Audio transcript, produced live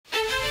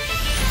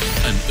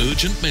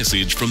urgent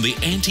message from the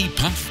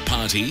Anti-Puff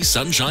Party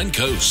Sunshine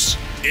Coast.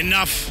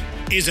 Enough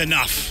is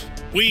enough.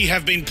 We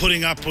have been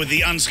putting up with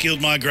the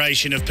unskilled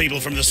migration of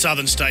people from the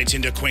southern states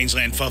into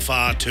Queensland for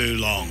far too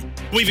long.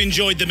 We've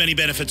enjoyed the many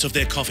benefits of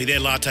their coffee, their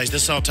lattes, the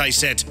sauté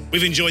set.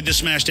 We've enjoyed the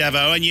smashed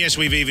avo, and yes,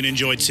 we've even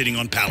enjoyed sitting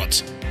on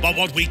pallets. But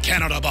what we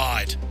cannot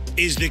abide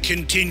is the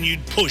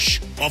continued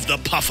push of the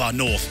puffer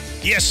north.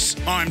 Yes,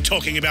 I'm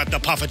talking about the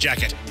puffer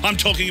jacket. I'm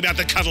talking about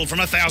the cuddle from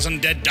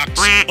 1,000 dead ducks.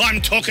 I'm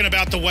talking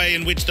about the way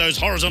in which those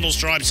horizontal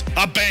stripes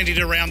are bandied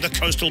around the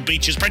coastal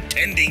beaches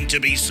pretending to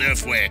be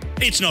surfwear.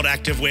 It's not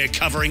activewear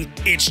covering,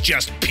 it's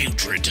just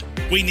putrid.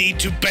 We need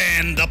to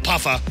ban the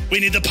puffer.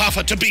 We need the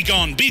puffer to be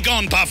gone. Be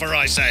gone, puffer,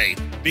 I say.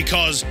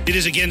 Because it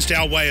is against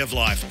our way of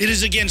life. It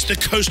is against the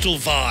coastal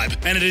vibe.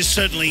 And it is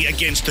certainly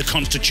against the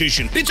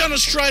Constitution. It's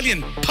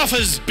un-Australian.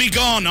 Puffers, be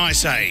gone, I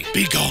say.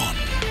 Be gone.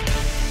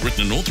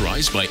 Written and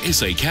authorised by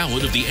S.A.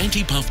 Coward of the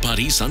Anti-Puff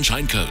Party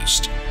Sunshine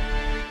Coast.